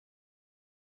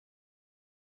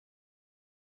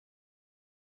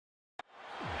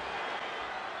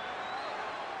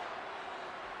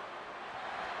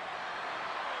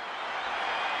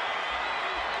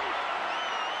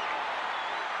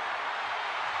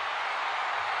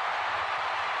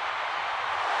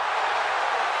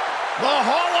The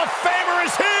Hall of Famer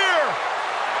is here!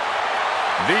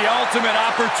 The ultimate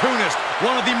opportunist,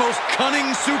 one of the most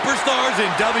cunning superstars in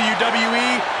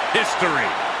WWE history.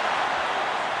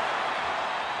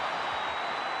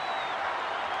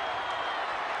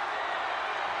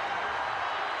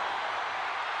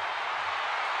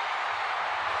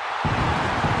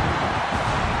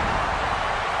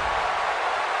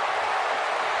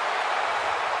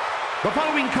 The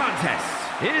following contest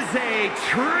is a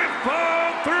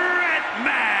triple threat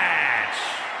match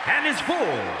and is for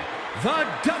the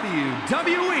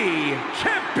WWE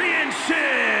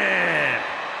Championship.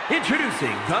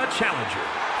 Introducing the challenger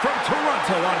from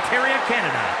Toronto, Ontario,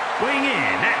 Canada, weighing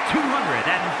in at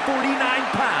 249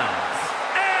 pounds,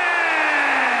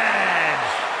 Edge!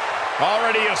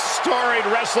 Already a storied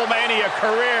Wrestlemania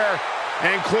career,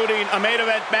 including a main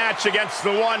event match against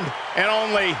the one and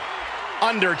only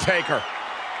Undertaker.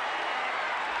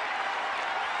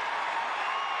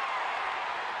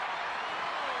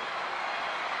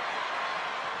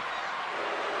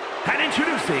 And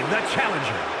introducing the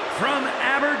challenger from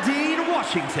Aberdeen,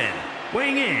 Washington,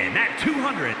 weighing in at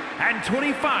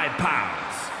 225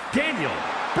 pounds, Daniel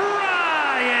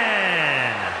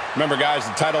Bryan. Remember, guys,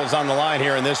 the title is on the line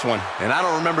here in this one. And I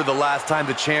don't remember the last time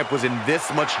the champ was in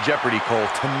this much jeopardy, Cole.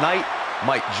 Tonight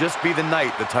might just be the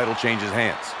night the title changes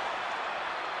hands.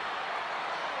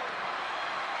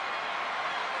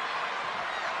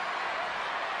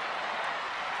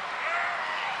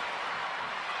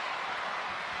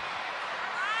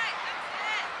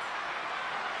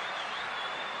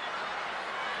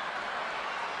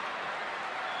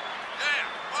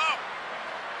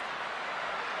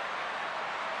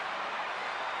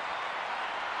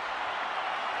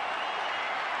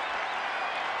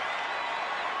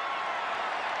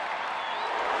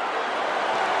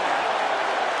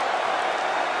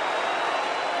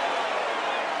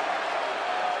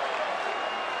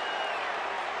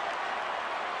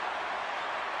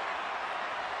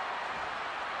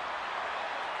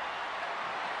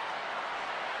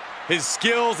 His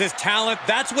skills, his talent,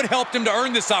 that's what helped him to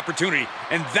earn this opportunity.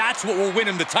 And that's what will win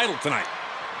him the title tonight.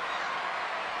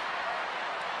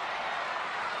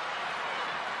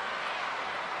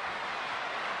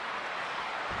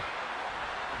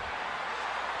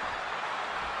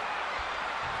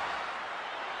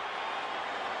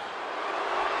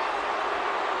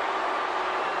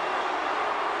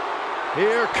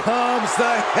 Here comes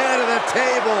the head of the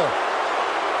table,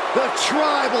 the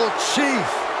tribal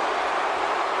chief.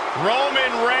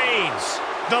 Roman Reigns,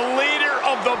 the leader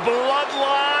of the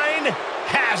bloodline,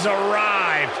 has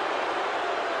arrived.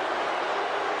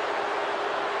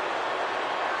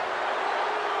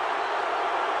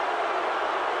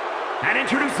 And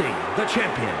introducing the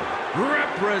champion,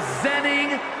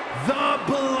 representing the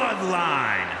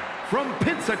bloodline, from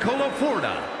Pensacola,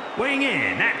 Florida, weighing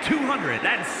in at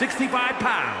 265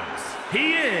 pounds,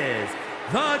 he is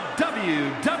the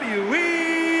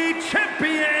WWE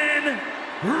Champion,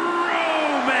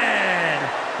 Roman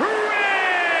Reigns!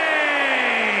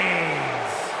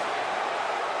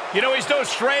 You know, he's no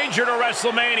stranger to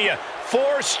WrestleMania.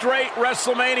 4 straight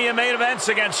WrestleMania main events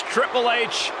against Triple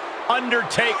H,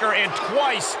 Undertaker, and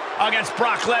twice against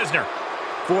Brock Lesnar.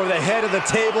 For the head of the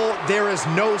table, there is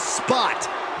no spot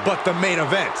but the main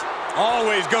event.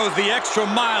 Always goes the extra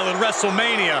mile in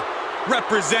WrestleMania,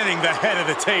 representing the head of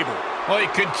the table. Well, he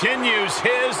continues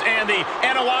his and the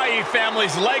Anoa'i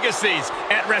family's legacies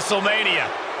at WrestleMania.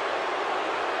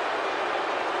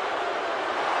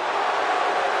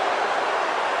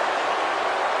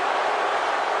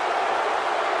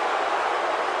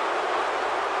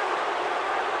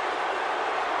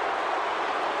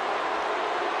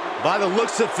 By the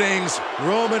looks of things,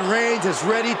 Roman Reigns is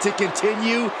ready to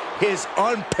continue his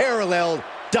unparalleled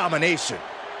domination.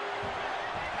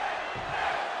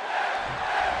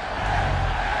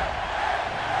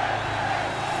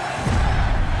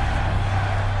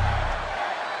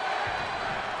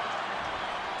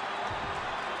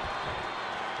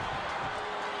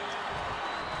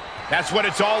 That's what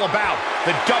it's all about,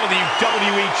 the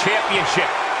WWE Championship.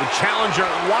 The challenger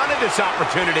wanted this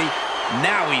opportunity.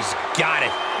 Now he's got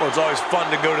it. Well, it's always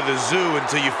fun to go to the zoo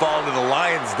until you fall into the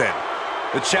lion's den.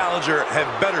 The challenger had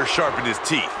better sharpen his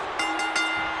teeth.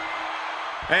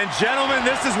 And gentlemen,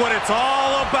 this is what it's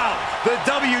all about. The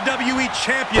WWE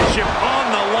Championship on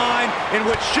the line in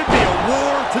what should be a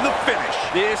war to the finish.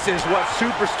 This is what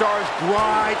superstars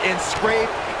grind and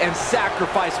scrape and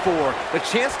sacrifice for. The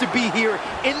chance to be here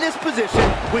in this position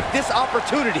with this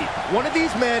opportunity. One of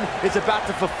these men is about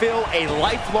to fulfill a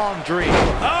lifelong dream.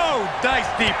 Oh,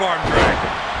 nice deep arm drag.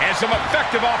 And some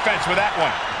effective offense with that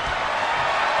one.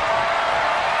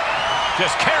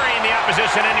 Just carrying the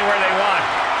opposition anywhere they want.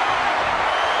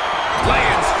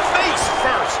 Lands face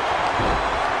first.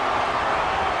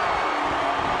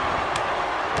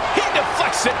 He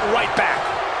deflects it right back.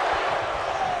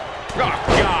 Oh,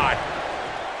 God.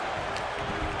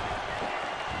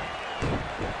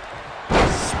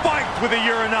 Spiked with a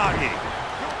Uranagi.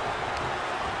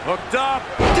 Hooked up.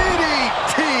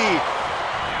 DDT.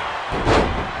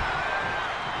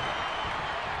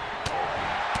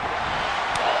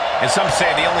 And some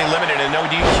say the only limit in a no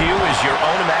DQ is your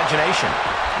own imagination.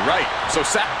 Right. So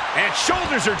and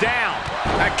shoulders are down.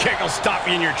 That kick will stop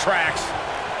you in your tracks.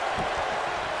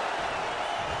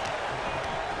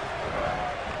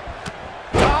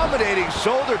 Dominating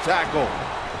shoulder tackle.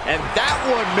 And that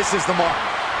one misses the mark.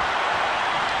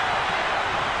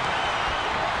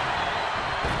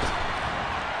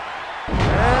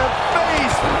 And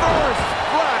face first,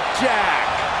 flapjack.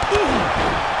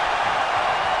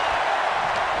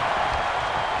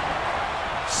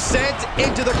 Sent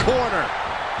into the corner.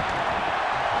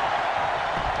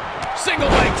 Single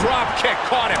leg drop kick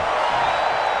caught him.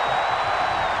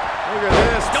 Look at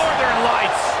this. Northern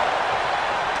Lights.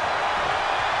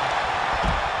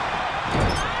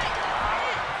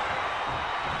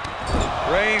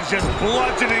 Reigns just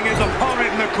bludgeoning his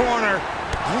opponent in the corner.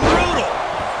 Brutal.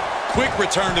 quick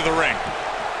return to the ring.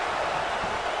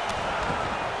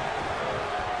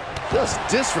 Just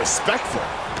disrespectful.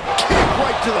 Kick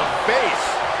right to the face.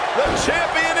 The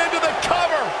champion into the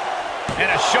cover. And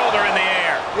a shoulder in the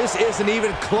air. This isn't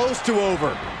even close to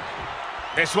over.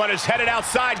 This one is headed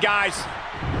outside, guys.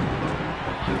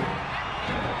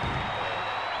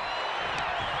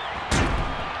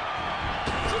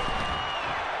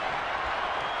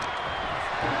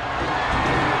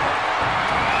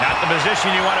 Not the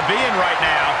position you want to be in right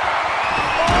now.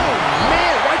 Oh,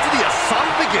 man, right to the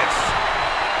esophagus.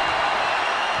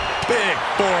 Big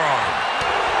forearm.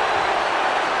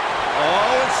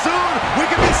 Oh, and soon we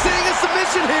could be seeing a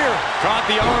submission here. Caught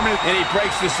the arm and he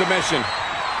breaks the submission.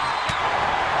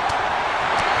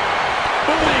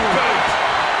 Big boot.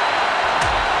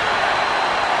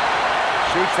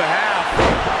 Shoots the half.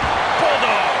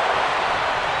 Bulldog.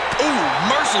 Ooh,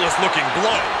 merciless looking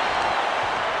blow.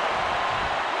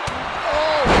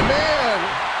 Oh, man.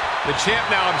 The champ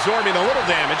now absorbing a little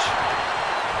damage.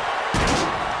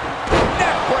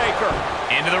 Neck breaker.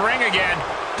 Into the ring again.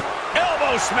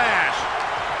 Elbow smash.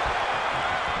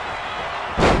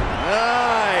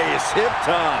 Nice hip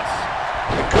toss.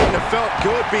 It couldn't have felt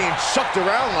good being chucked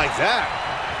around like that.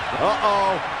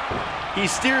 Uh-oh. He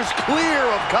steers clear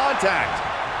of contact.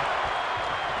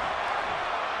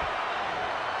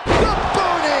 The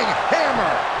burning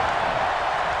hammer.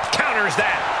 Counters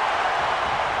that.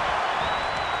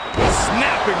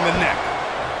 Snapping the neck.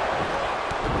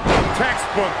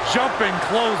 Textbook jumping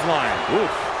clothesline.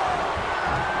 Oof.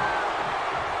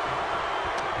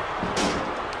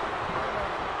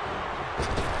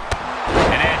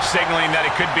 Signaling that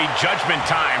it could be judgment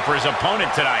time for his opponent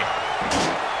tonight.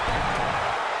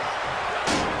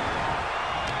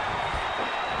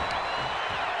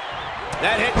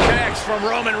 That hit connects from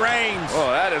Roman Reigns.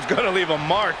 Oh, that is going to leave a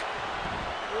mark.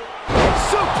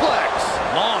 Suplex.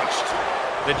 Launched.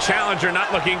 The challenger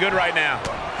not looking good right now.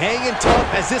 Hanging tough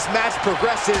as this match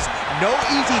progresses. No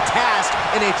easy task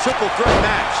in a triple threat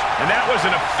match. And that was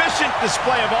an efficient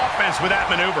display of offense with that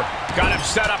maneuver. Got him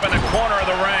set up in the corner of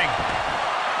the ring.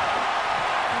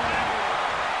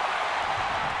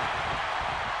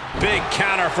 Big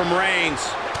counter from Reigns.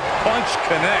 Punch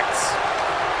connects.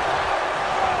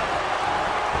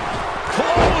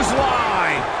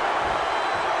 Clothesline.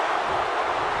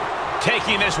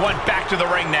 Taking this one back to the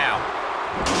ring now.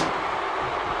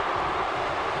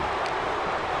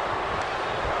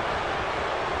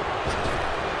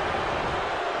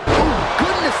 Oh,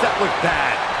 goodness, that looked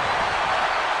bad.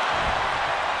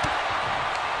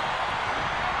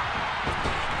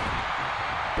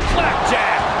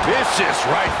 Vicious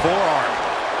right forearm.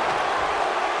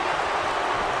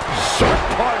 Sharp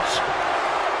punch.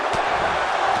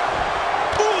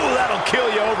 Ooh, that'll kill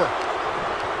you over.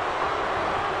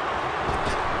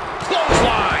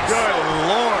 Clothesline. Good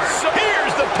Lord. So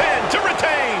here's the pin to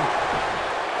retain.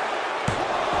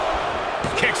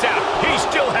 Kicks out. He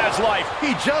still has life.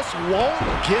 He just won't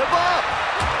give up.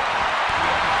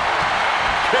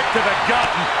 Kick to the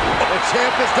gut. The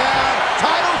champ is down.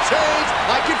 Title change.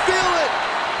 I can feel it.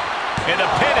 And the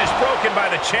pin is broken by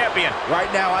the champion.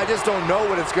 Right now, I just don't know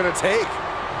what it's going to take.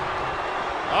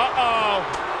 Uh-oh.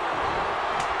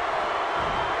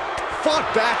 Fought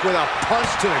back with a punch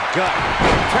to the gut.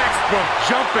 Textbook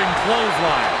jumping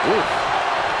clothesline. Oof.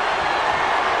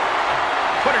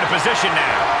 Put it in position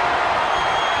now.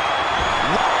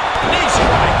 Knee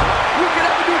strike. We could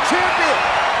have a new champion.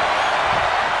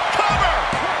 Cover.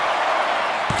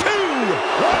 2.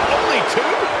 What? Only 2?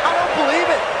 I don't believe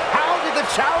it. How did the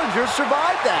challengers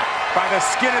survive that? By the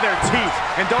skin of their teeth.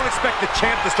 And don't expect the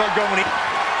champ to start going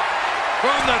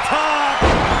from the top.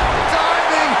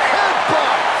 Diving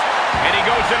headbutt. And he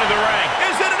goes into the ring.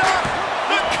 Is it enough?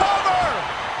 The cover.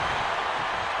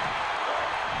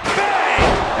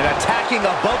 Bang! And attacking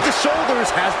above the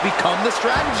shoulders has become the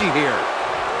strategy here.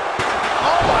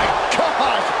 Oh my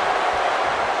gosh.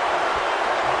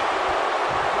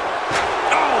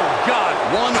 Oh, God.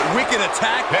 One wicked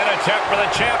attack. Pin attempt for the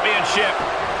championship.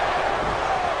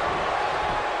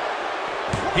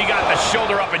 He got the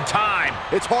shoulder up in time.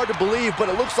 It's hard to believe, but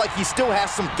it looks like he still has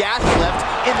some gas left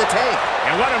in the tank.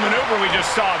 And what a maneuver we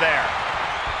just saw there.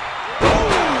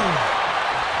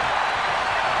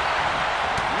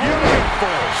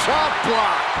 Beautiful shot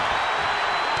block.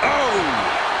 Oh.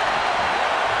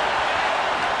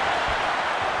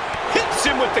 Hits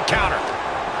him with the counter.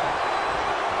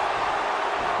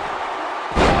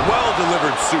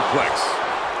 Well-delivered suplex.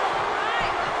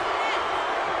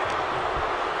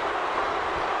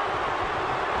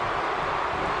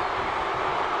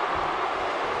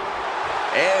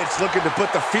 Edge looking to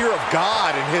put the fear of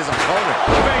God in his opponent.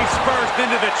 Face first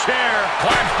into the chair.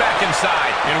 Climbs back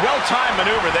inside. And well-timed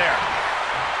maneuver there.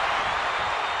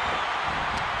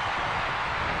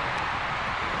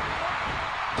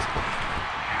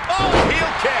 Oh,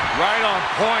 heel kick. Right on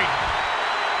point.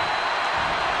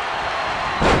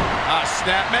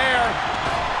 Snapmare.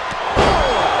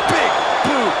 Oh, big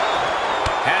boot.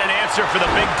 Had an answer for the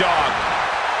big dog.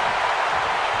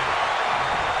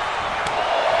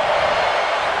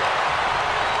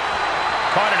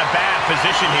 Caught in a bad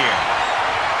position here.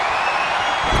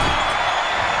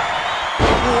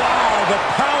 Wow, the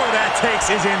power that takes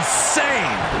is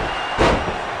insane.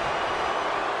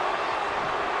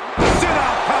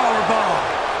 Sit-out powerbomb.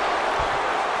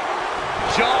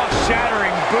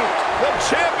 Jaw-shattering boot. The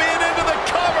champion into the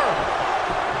cover.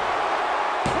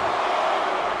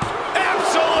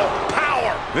 Absolute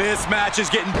power. This match is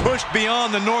getting pushed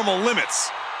beyond the normal limits.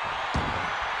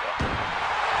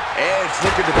 Edge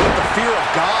looking to put the fear of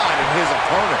God in his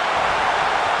opponent.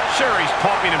 Sure, he's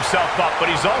pumping himself up, but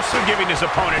he's also giving his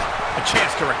opponent a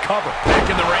chance to recover. Back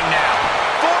in the ring now.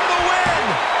 For the win.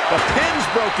 The pin's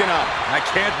broken up. I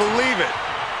can't believe it.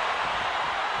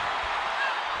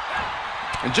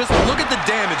 And just look at the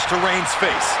damage to Reigns'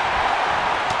 face.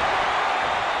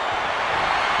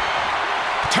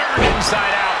 Turned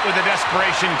inside out with a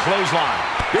desperation clothesline.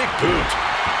 Big boot.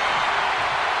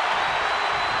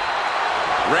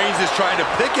 Reigns is trying to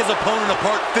pick his opponent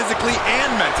apart physically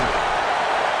and mentally.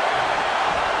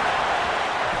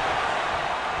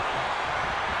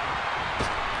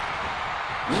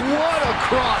 What a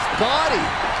cross body.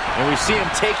 And we see him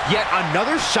take yet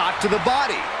another shot to the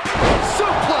body.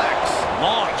 Suplex.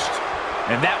 Launched.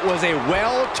 And that was a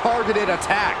well-targeted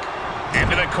attack.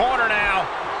 Into the corner now.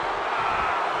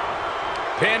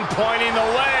 Pinpointing the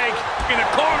leg in the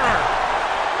corner.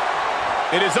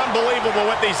 It is unbelievable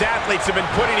what these athletes have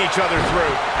been putting each other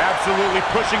through. Absolutely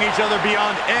pushing each other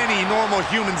beyond any normal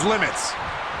human's limits.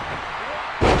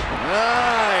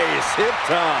 Nice hip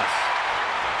toss.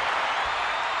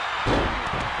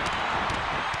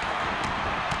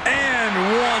 And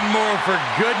one more for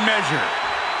good measure.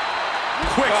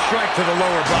 Quick strike to the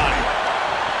lower body.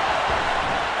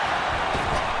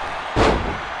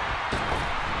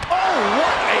 Oh,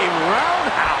 what a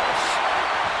roundhouse.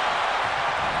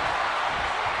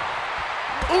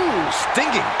 Ooh,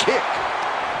 stinging kick.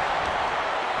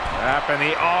 Wrapping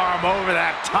the arm over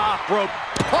that top rope,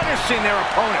 Punishing their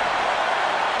opponent.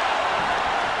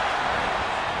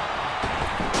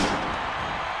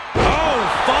 oh,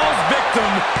 falls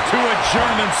victim to a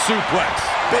German suplex.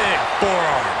 Big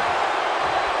forearm.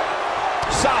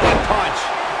 Solid punch.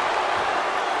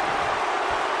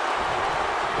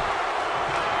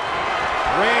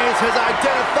 Reigns has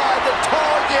identified the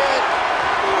target.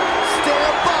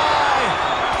 Stand by.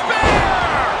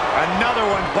 Another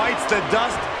one bites the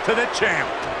dust to the champ.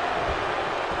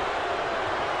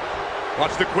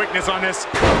 Watch the quickness on this.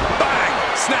 Bang!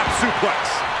 Snap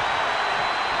suplex.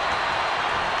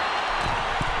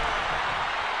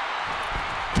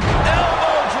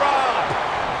 Elbow drop.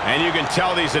 And you can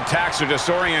tell these attacks are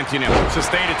disorienting him.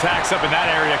 Sustained attacks up in that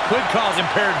area could cause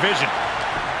impaired vision.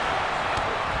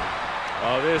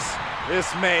 Oh,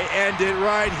 this may end it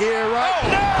right here, right?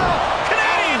 Oh, no!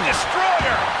 Canadian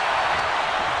Destroyer!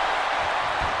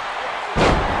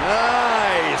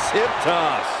 Nice hip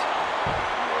toss.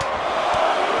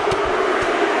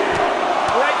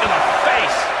 Right to the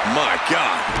face. My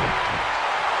God.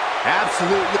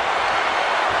 Absolutely.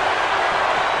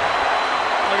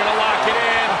 they're going to lock it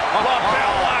in.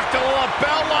 Lapel lock. The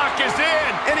lapel lock is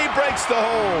in. And he breaks the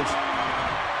hold.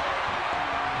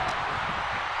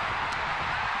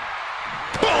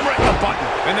 Boom, right in the button.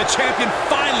 And the champion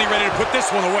finally ready to put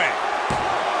this one away.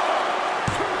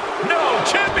 No,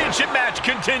 championship match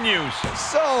continues.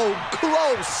 So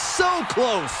close, so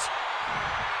close.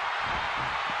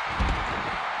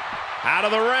 Out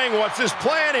of the ring, what's his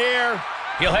plan here?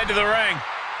 He'll head to the ring.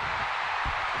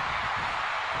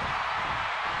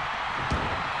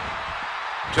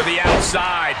 To the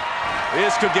outside.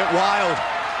 This could get wild.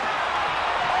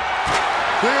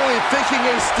 Clearly thinking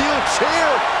a steel chair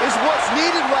is what's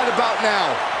needed right about now.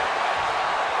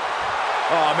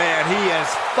 Oh, man, he is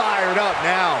fired up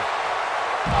now.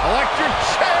 Electric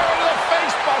chair to the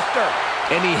face buster.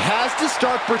 And he has to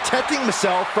start protecting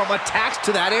himself from attacks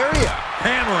to that area.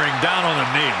 Hammering down on the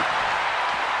knee.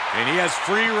 And he has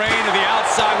free reign to the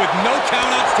outside with no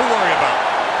countouts to worry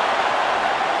about.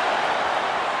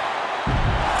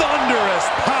 Thunderous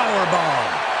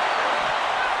powerbomb.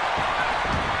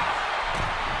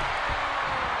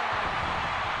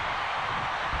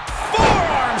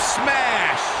 Forearm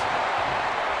smash.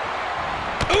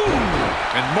 Ooh!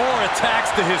 And more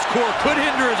attacks to his core could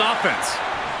hinder his offense.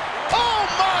 Oh,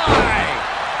 my!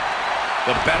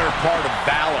 The better part of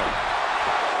valor.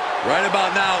 Right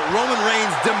about now, Roman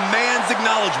Reigns demands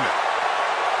acknowledgement.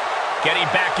 Getting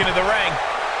back into the ring.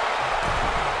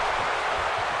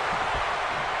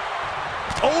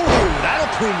 Oh, that'll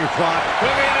clean your clock.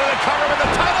 Moving into the cover with the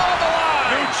title on the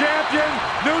line. New champion!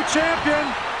 New champion!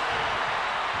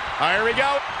 Here we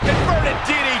go. Converted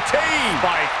DDT.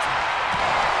 Spiked.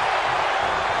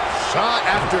 Shot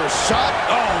after shot.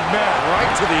 Oh, man, right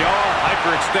to the arm.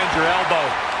 Hyperextend your elbow.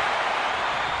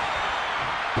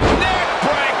 Neck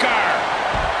breaker.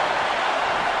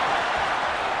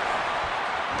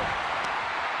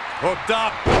 Hooked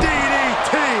up.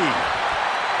 DDT!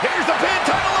 Here's the pin,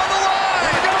 title on the line.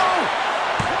 Here we go.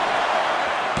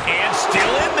 And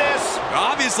still in this.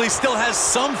 Obviously still has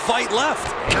some fight left.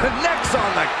 Connects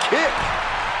on the kick.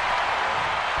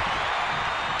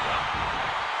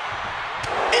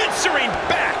 Answering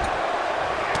back.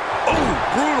 Oh,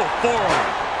 brutal forearm.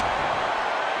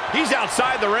 He's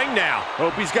outside the ring now.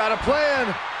 Hope he's got a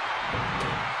plan.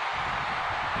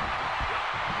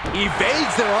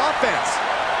 Evades their offense.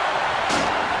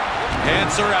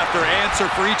 Answer after answer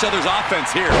for each other's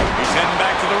offense here. He's heading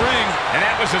back to the ring. And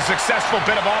that was a successful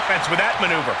bit of offense with that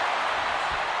maneuver.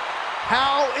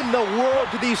 How in the world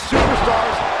do these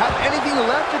superstars have anything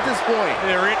left at this point?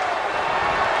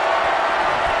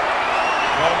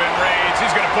 Roman Reigns,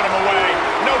 he's going to put him away.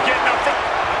 No getting up from...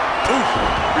 Oof,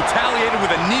 retaliated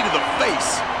with a knee to the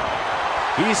face.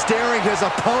 He's staring his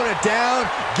opponent down,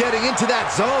 getting into that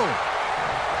zone.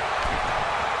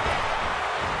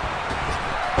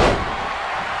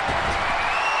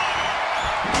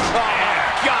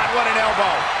 What an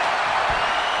elbow.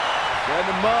 Set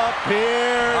him up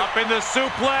here. Up in the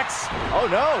suplex.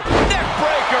 Oh, no. Neck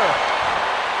breaker.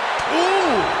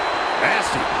 Ooh.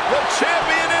 Nasty. The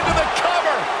champion into the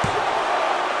cover.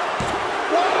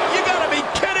 What? You gotta be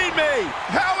kidding me.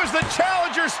 How is the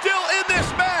challenger still in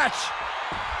this match?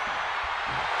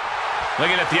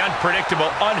 Looking at the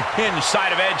unpredictable, unhinged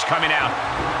side of Edge coming out.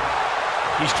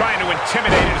 He's trying to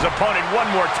intimidate his opponent one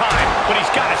more time, but he's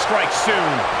got to strike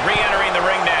soon. Re-entering the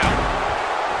ring now.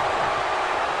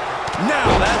 Now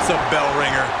that's a bell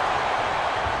ringer.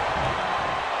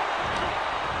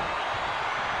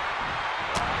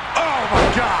 Oh, my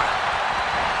God.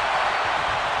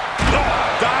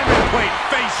 Oh, diamond plate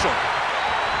facial.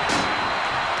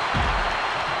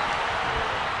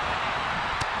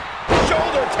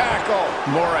 Shoulder tackle.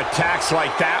 More attacks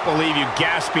like that will leave you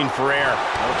gasping for air.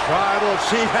 The Tribal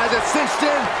Chief has it cinched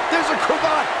in. There's a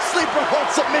cravat sleeper hold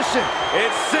submission.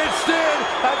 It's cinched in.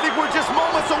 I think we're just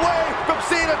moments away from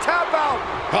seeing a tap out.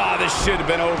 This should have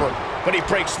been over, but he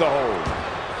breaks the hold.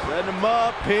 Set him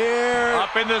up here.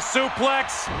 Up in the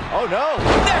suplex. Oh, no.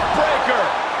 Neck breaker.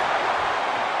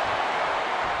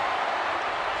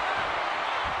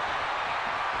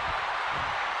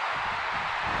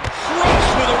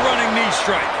 Crushed with a running knee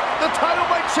strike. The title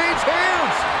might change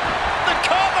hands. The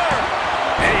cover.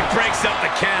 And he breaks up the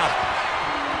count.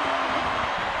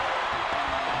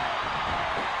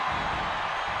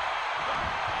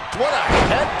 What a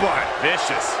headbutt.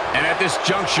 Vicious. And at this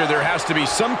juncture, there has to be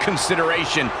some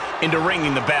consideration into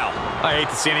ringing the bell. I hate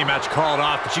to see any match called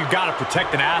off, but you've got to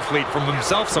protect an athlete from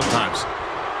himself sometimes.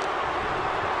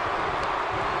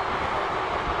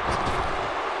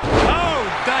 Oh,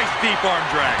 nice deep arm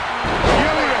drag.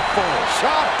 Beautiful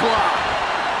shot block.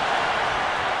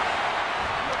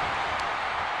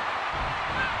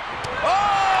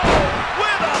 Oh,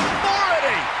 with a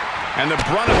And the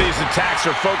brunt of these attacks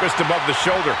are focused above the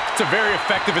shoulder. It's a very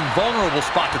effective and vulnerable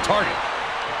spot to target.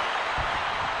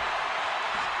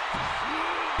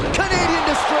 Canadian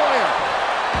Destroyer.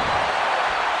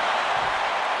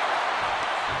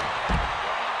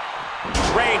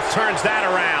 Reigns turns that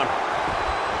around.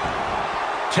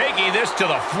 Taking this to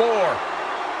the floor.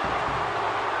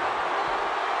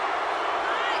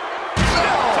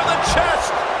 To the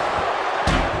chest.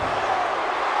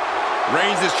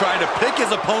 Reigns is trying to pick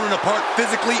his opponent apart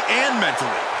physically and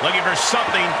mentally. Looking for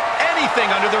something,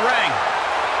 anything under the ring.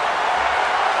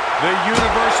 The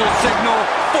universal signal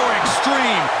for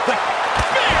extreme. The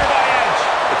spear by Edge.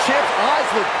 The champ's eyes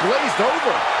look glazed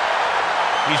over.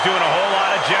 He's doing a whole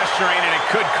lot of gesturing, and it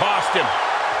could cost him.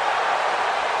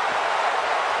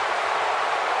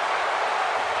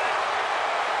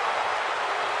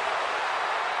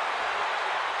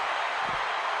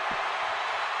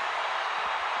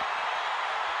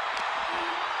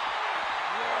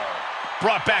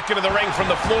 Brought back into the ring from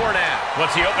the floor now.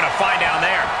 What's he open to find down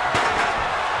there?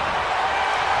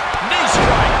 Knee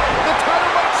strike. The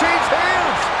title might change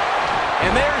hands.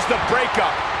 And there's the breakup,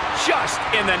 just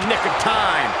in the nick of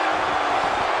time.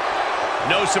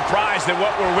 No surprise that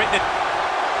what we're witnessing.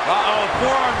 Uh-oh,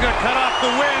 forearm's gonna cut off the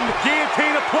wind.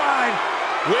 Guillotine applied.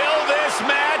 Will this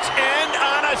match end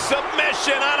on a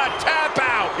submission, on a tap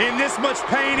out? In this much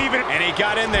pain even. And he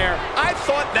got in there. I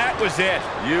thought that was it.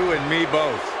 You and me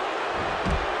both.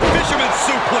 Fisherman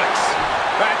suplex.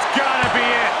 That's gotta be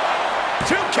it.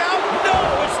 2 count? No,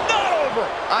 it's not over.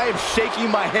 I am shaking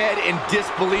my head in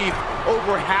disbelief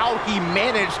over how he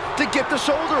managed to get the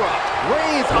shoulder up.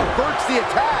 Reigns averts the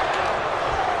attack.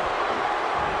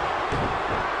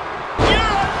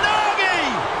 Uranagi!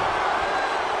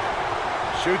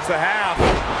 Shoots the half.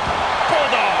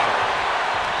 Bulldog.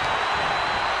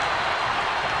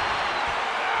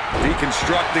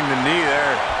 Deconstructing the knee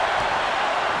there.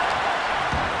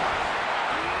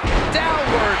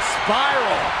 Downward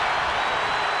spiral.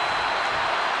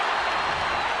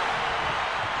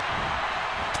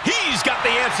 He's got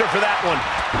the answer for that one.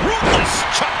 Ruthless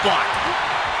chop block.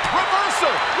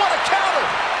 Reversal. What a counter.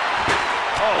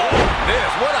 Oh,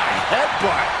 this. What a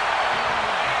headbutt.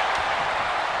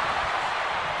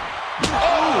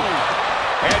 Oh!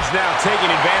 Edge now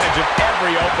taking advantage of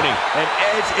every opening. And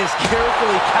Edge is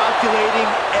carefully calculating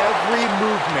every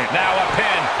movement. Now a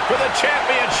pin for the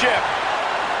championship.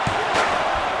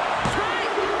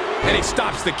 And he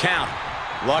stops the count.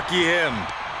 Lucky him.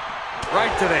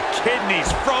 Right to the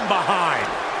kidneys from behind.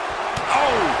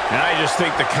 Oh! And I just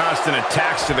think the constant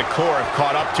attacks to the core have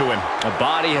caught up to him. The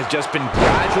body has just been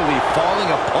gradually falling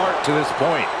apart to this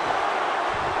point.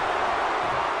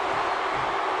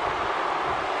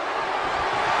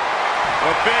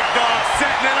 The big dog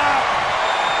setting it up.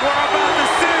 We're about to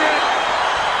see it.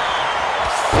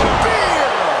 Spear!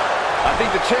 I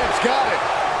think the champ's got it.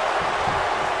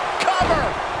 Cover!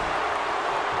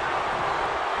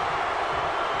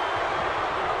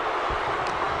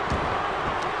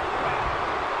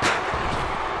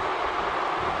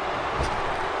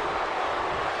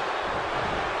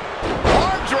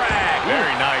 Arm drag!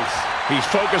 Very nice. He's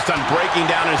focused on breaking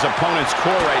down his opponent's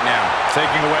core right now.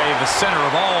 Taking away the center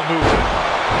of all movement.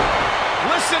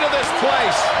 Listen to this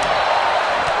place.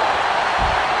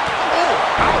 Oh,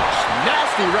 ouch!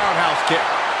 Nasty roundhouse kick.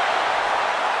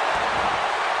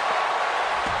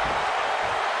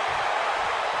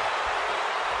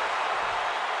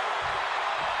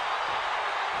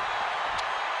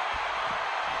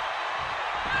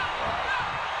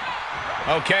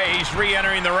 Okay, he's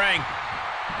re-entering the ring.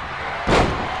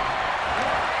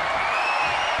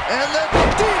 And the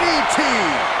DDT!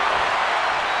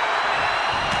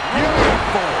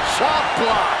 Beautiful chop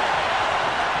block!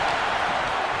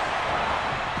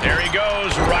 There he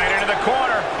goes, right into the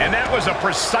corner. And that was a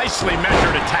precisely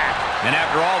measured attack. And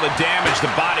after all the damage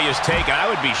the body has taken, I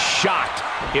would be shocked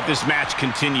if this match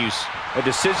continues. A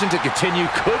decision to continue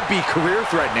could be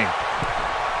career-threatening.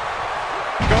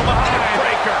 Go behind.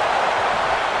 Breaker.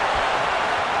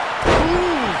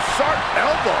 Ooh, sharp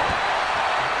elbow.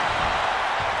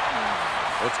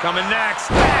 What's coming next?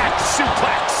 Back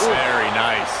suplex. Very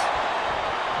nice.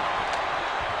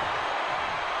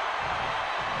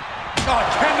 Oh,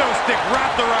 kendo stick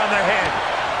wrapped around the head.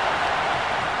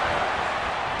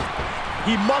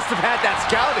 He must have had that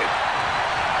scouted.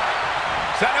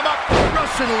 Set him up.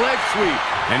 Russian leg sweep.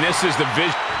 And this is the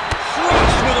vision.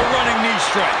 Crushed with a running knee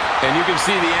strike. And you can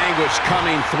see the anguish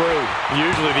coming through.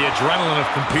 Usually the adrenaline of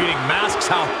competing masks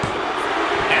how.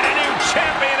 And a new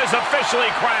champion is officially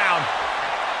crowned.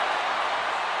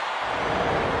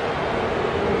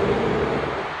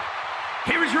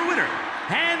 Here is your winner,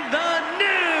 and the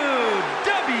new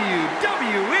WWE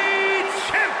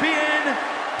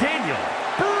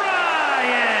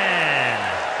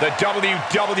The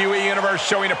WWE Universe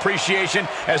showing appreciation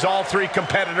as all three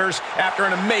competitors after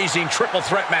an amazing triple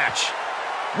threat match.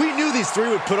 We knew these three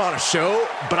would put on a show,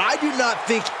 but I do not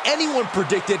think anyone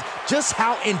predicted just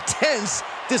how intense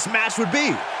this match would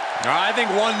be. I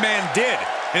think one man did,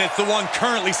 and it's the one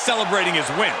currently celebrating his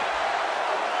win.